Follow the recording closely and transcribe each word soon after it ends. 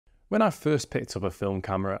When I first picked up a film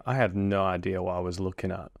camera, I had no idea what I was looking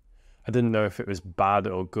at. I didn't know if it was bad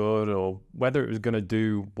or good or whether it was going to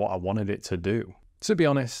do what I wanted it to do. To be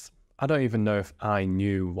honest, I don't even know if I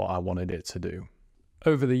knew what I wanted it to do.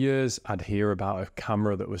 Over the years, I'd hear about a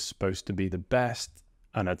camera that was supposed to be the best,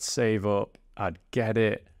 and I'd save up, I'd get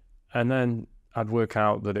it, and then I'd work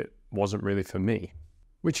out that it wasn't really for me.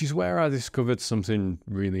 Which is where I discovered something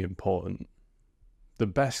really important. The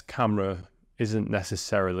best camera isn't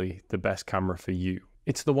necessarily the best camera for you.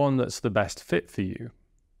 It's the one that's the best fit for you,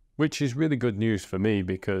 which is really good news for me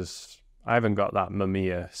because I haven't got that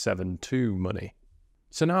Mamiya 7 II money.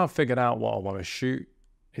 So now I've figured out what I want to shoot.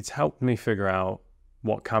 It's helped me figure out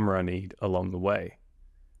what camera I need along the way,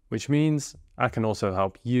 which means I can also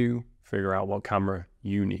help you figure out what camera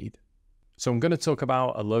you need. So I'm going to talk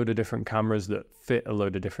about a load of different cameras that fit a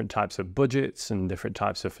load of different types of budgets and different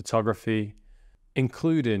types of photography,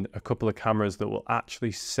 including a couple of cameras that will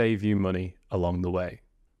actually save you money along the way.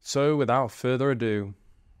 So without further ado,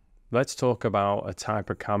 let's talk about a type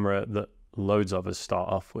of camera that loads of us start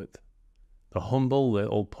off with, the humble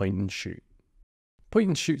little point and shoot. Point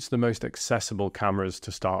and shoot's the most accessible cameras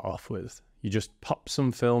to start off with. You just pop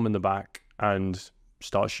some film in the back and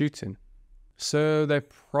start shooting. So they're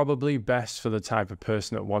probably best for the type of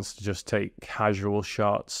person that wants to just take casual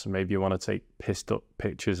shots. Maybe you want to take pissed up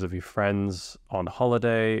pictures of your friends on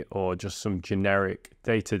holiday or just some generic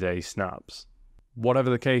day-to-day snaps.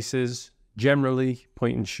 Whatever the case is, generally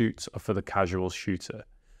point and shoots are for the casual shooter.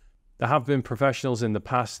 There have been professionals in the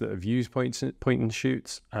past that have used point and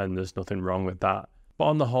shoots, and there's nothing wrong with that. But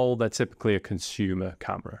on the whole, they're typically a consumer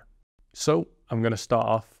camera. So I'm going to start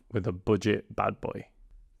off with a budget bad boy.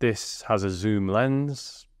 This has a zoom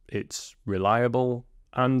lens, it's reliable,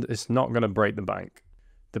 and it's not going to break the bank.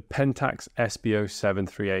 The Pentax SBO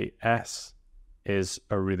 738S is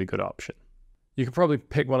a really good option. You could probably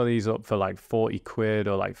pick one of these up for like 40 quid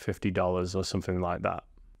or like $50 or something like that.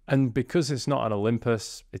 And because it's not an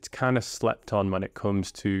Olympus, it's kind of slept on when it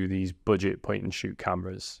comes to these budget point and shoot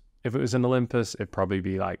cameras. If it was an Olympus, it'd probably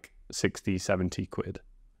be like 60, 70 quid.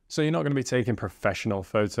 So you're not going to be taking professional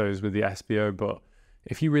photos with the SBO, but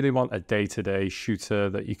if you really want a day-to-day shooter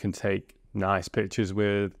that you can take nice pictures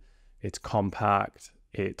with, it's compact,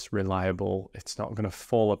 it's reliable, it's not going to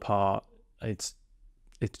fall apart, it's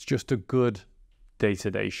just a good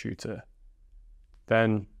day-to-day shooter,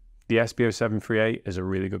 then the SBO 738 is a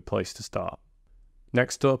really good place to start.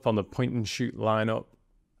 Next up on the point and shoot lineup,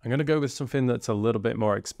 I'm going to go with something that's a little bit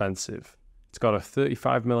more expensive. It's got a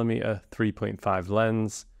 35mm 3.5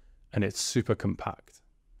 lens, and it's super compact.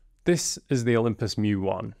 This is the Olympus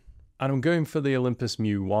Mu-1, and I'm going for the Olympus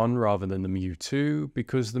Mu-1 rather than the Mu-2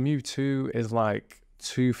 because the Mu-2 is like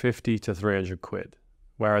 250 to 300 quid,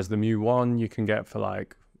 whereas the Mu-1 you can get for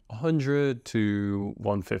like 100 to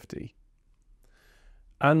 150.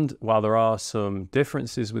 And while there are some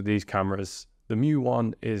differences with these cameras, the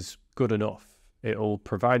Mu-1 is good enough. It'll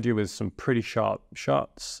provide you with some pretty sharp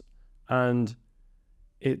shots, and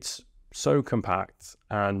it's so compact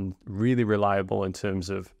and really reliable in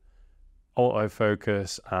terms of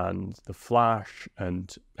autofocus and the flash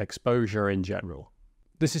and exposure in general.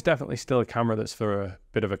 This is definitely still a camera that's for a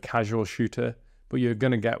bit of a casual shooter, but you're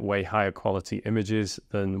going to get way higher quality images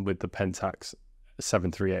than with the Pentax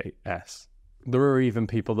 738S. There are even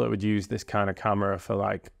people that would use this kind of camera for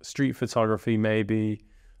like street photography maybe,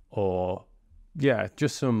 or yeah,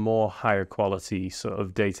 just some more higher quality sort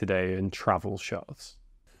of day-to-day and travel shots.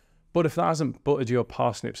 But if that hasn't buttered your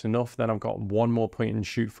parsnips enough, then I've got one more point and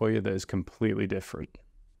shoot for you that is completely different.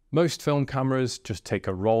 Most film cameras just take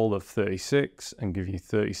a roll of 36 and give you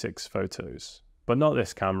 36 photos. But not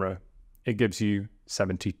this camera, it gives you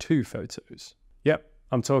 72 photos. Yep,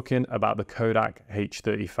 I'm talking about the Kodak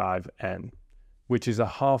H35N, which is a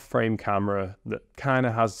half frame camera that kind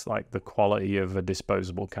of has like the quality of a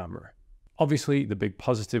disposable camera. Obviously, the big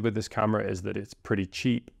positive with this camera is that it's pretty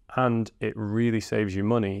cheap and it really saves you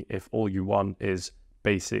money if all you want is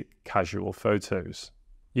basic casual photos.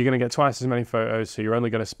 You're going to get twice as many photos, so you're only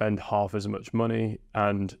going to spend half as much money.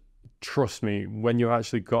 And trust me, when you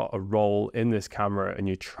actually got a roll in this camera and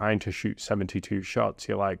you're trying to shoot 72 shots,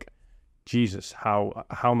 you're like, Jesus, how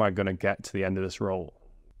am I going to get to the end of this roll?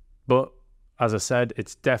 But as I said,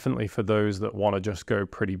 it's definitely for those that want to just go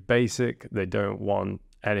pretty basic. They don't want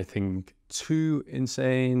anything too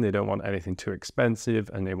insane, they don't want anything too expensive,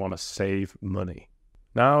 and they want to save money.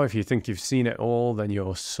 Now, if you think you've seen it all, then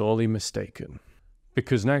you're sorely mistaken.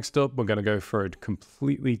 Because next up, we're going to go for a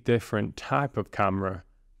completely different type of camera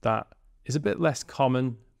that is a bit less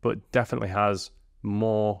common, but definitely has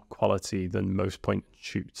more quality than most point and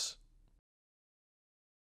shoots.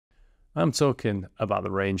 I'm talking about the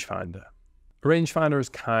rangefinder. A rangefinder is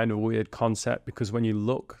kind of a weird concept because when you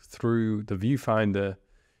look through the viewfinder,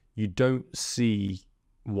 you don't see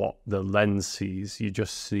what the lens sees, you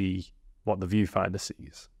just see what the viewfinder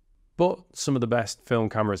sees. But some of the best film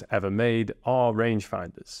cameras ever made are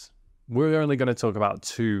rangefinders. We're only going to talk about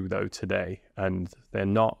two though today, and they're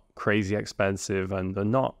not crazy expensive and they're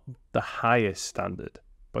not the highest standard,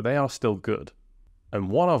 but they are still good. And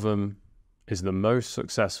one of them is the most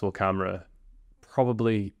successful camera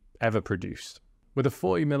probably ever produced. With a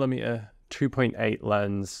 40mm 2.8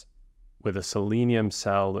 lens with a selenium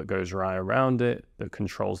cell that goes right around it that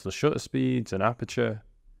controls the shutter speeds and aperture,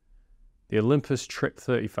 the Olympus Trip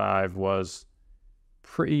 35 was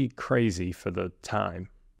pretty crazy for the time.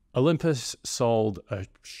 Olympus sold a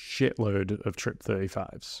shitload of Trip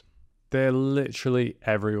 35s. They're literally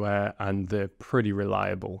everywhere and they're pretty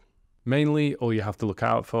reliable. Mainly, all you have to look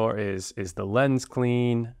out for is the lens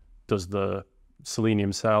clean? Does the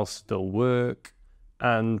selenium cell still work?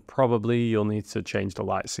 And probably you'll need to change the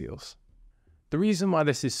light seals. The reason why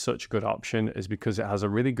this is such a good option is because it has a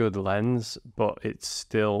really good lens, but it's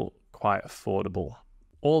still quite affordable.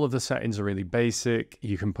 All of the settings are really basic.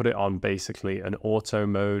 You can put it on basically an auto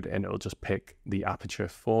mode and it'll just pick the aperture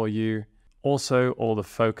for you. Also, all the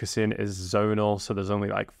focusing is zonal, so there's only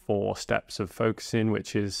like 4 steps of focusing,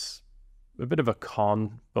 which is a bit of a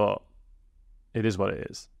con, but it is what it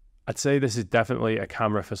is. I'd say this is definitely a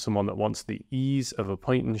camera for someone that wants the ease of a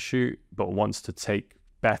point and shoot, but wants to take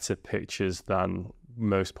better pictures than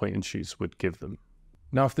most point and shoots would give them.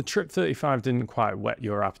 Now, if the Trip 35 didn't quite whet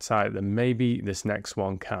your appetite, then maybe this next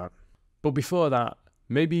one can. But before that,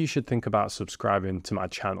 maybe you should think about subscribing to my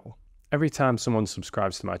channel. Every time someone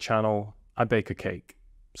subscribes to my channel, I bake a cake.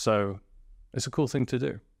 So it's a cool thing to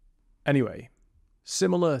do. Anyway,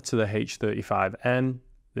 similar to the H35N,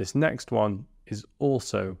 this next one is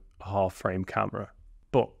also a half frame camera.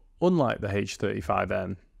 But unlike the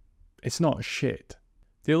H35N, it's not shit.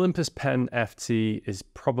 The Olympus Pen FT is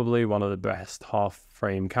probably one of the best half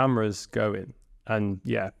frame cameras going. And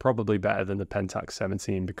yeah, probably better than the Pentax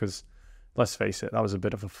 17 because let's face it, that was a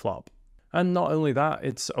bit of a flop. And not only that,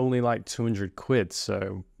 it's only like 200 quid.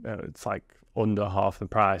 So it's like under half the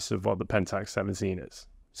price of what the Pentax 17 is.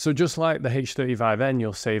 So just like the H35N,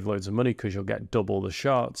 you'll save loads of money because you'll get double the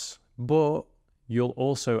shots, but you'll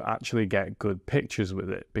also actually get good pictures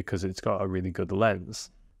with it because it's got a really good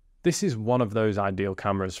lens. This is one of those ideal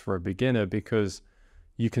cameras for a beginner because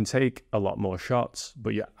you can take a lot more shots,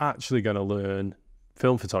 but you're actually going to learn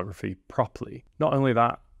film photography properly. Not only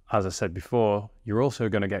that, as I said before, you're also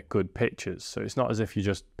going to get good pictures. So it's not as if you're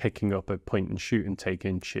just picking up a point and shoot and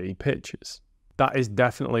taking shitty pictures. That is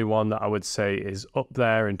definitely one that I would say is up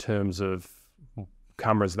there in terms of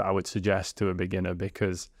cameras that I would suggest to a beginner,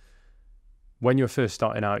 because when you're first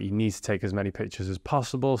starting out, you need to take as many pictures as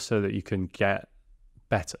possible so that you can get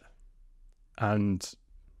better. And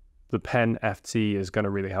the Pen FT is going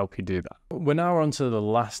to really help you do that. We're now on to the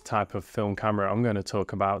last type of film camera I'm going to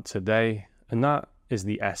talk about today, and that is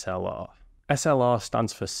the SLR. SLR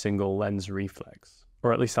stands for single lens reflex,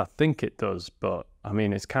 or at least I think it does, but I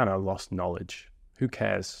mean, it's kind of lost knowledge. Who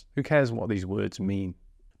cares? Who cares what these words mean?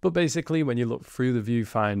 But basically, when you look through the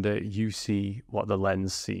viewfinder, you see what the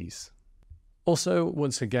lens sees. Also,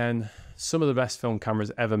 once again, some of the best film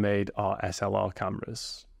cameras ever made are SLR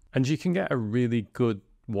cameras, and you can get a really good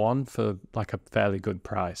one for like a fairly good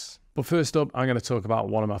price. But first up, I'm going to talk about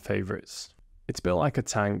one of my favorites. It's built like a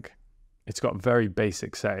tank. It's got very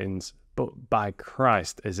basic settings, but by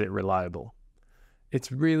Christ, is it reliable.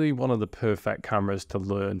 It's really one of the perfect cameras to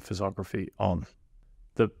learn photography on.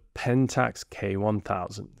 The Pentax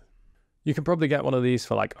K1000. You can probably get one of these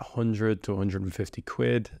for like 100 to 150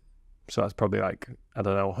 quid. So that's probably like, I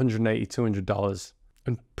don't know, $180, $200.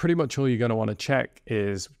 And pretty much all you're going to want to check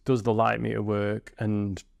is, does the light meter work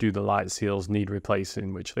and do the light seals need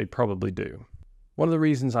replacing, which they probably do. One of the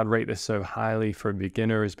reasons I'd rate this so highly for a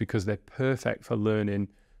beginner is because they're perfect for learning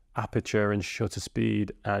aperture and shutter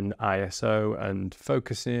speed and ISO and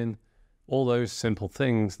focusing, all those simple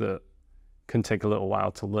things that can take a little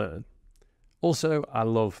while to learn. Also, I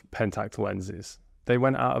love Pentax lenses. They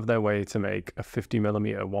went out of their way to make a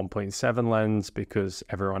 50mm 1.7 lens because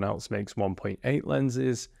everyone else makes 1.8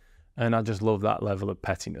 lenses, and I just love that level of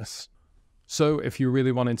pettiness. So if you're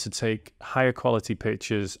really wanting to take higher quality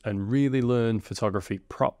pictures and really learn photography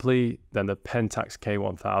properly, then the Pentax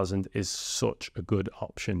K1000 is such a good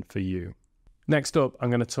option for you. Next up, I'm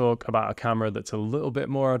going to talk about a camera that's a little bit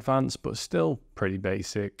more advanced, but still pretty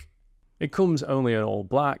basic. It comes only in all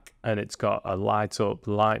black, and it's got a light up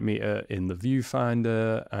light meter in the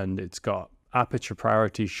viewfinder, and it's got aperture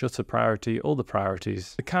priority, shutter priority, all the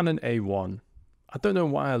priorities. The Canon A1. I don't know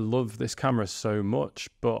why I love this camera so much,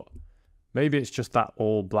 but maybe it's just that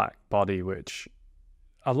all black body, which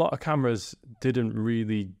a lot of cameras didn't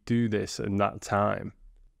really do this in that time.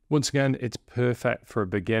 Once again, it's perfect for a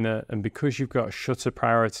beginner, and because you've got shutter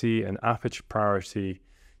priority and aperture priority,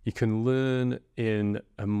 you can learn in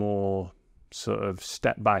a more sort of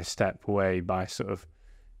step-by-step way by sort of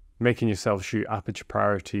making yourself shoot aperture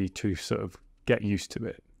priority to sort of get used to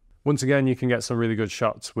it. Once again, you can get some really good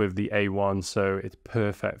shots with the A1, so it's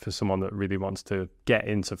perfect for someone that really wants to get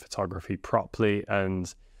into photography properly,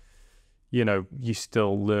 and you know, you're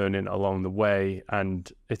still learning along the way,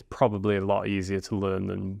 and it's probably a lot easier to learn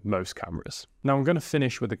than most cameras. Now I'm going to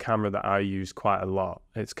finish with a camera that I use quite a lot.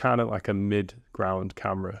 It's kind of like a mid-ground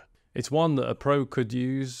camera. It's one that a pro could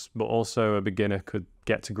use, but also a beginner could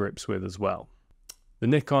get to grips with as well. The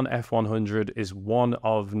Nikon F100 is one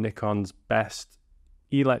of Nikon's best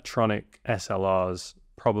electronic SLRs,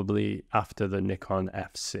 probably after the Nikon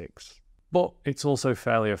F6. But it's also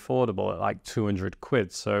fairly affordable at like 200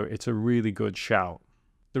 quid, so it's a really good shout.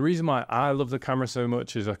 The reason why I love the camera so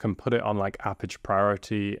much is I can put it on like aperture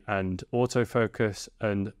priority and autofocus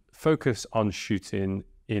and focus on shooting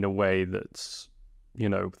in a way that's, you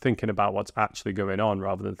know, thinking about what's actually going on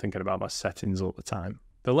rather than thinking about my settings all the time.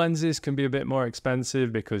 The lenses can be a bit more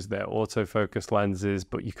expensive because they're autofocus lenses,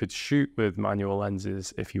 but you could shoot with manual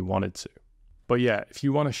lenses if you wanted to. But yeah, if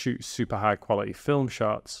you want to shoot super high quality film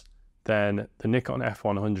shots, then the Nikon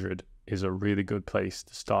F100 is a really good place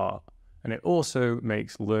to start. And it also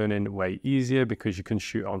makes learning way easier because you can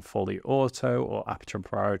shoot on fully auto or aperture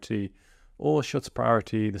priority or shutter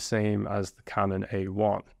priority, the same as the Canon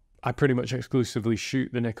A1. I pretty much exclusively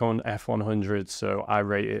shoot the Nikon F100, so I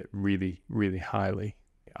rate it really, really highly.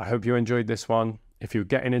 I hope you enjoyed this one. If you're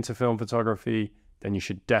getting into film photography, then you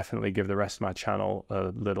should definitely give the rest of my channel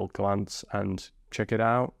a little glance and check it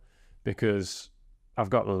out, because I've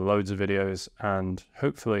got loads of videos and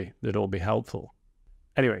hopefully it'll be helpful.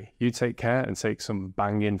 Anyway, you take care and take some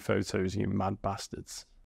banging photos, you mad bastards.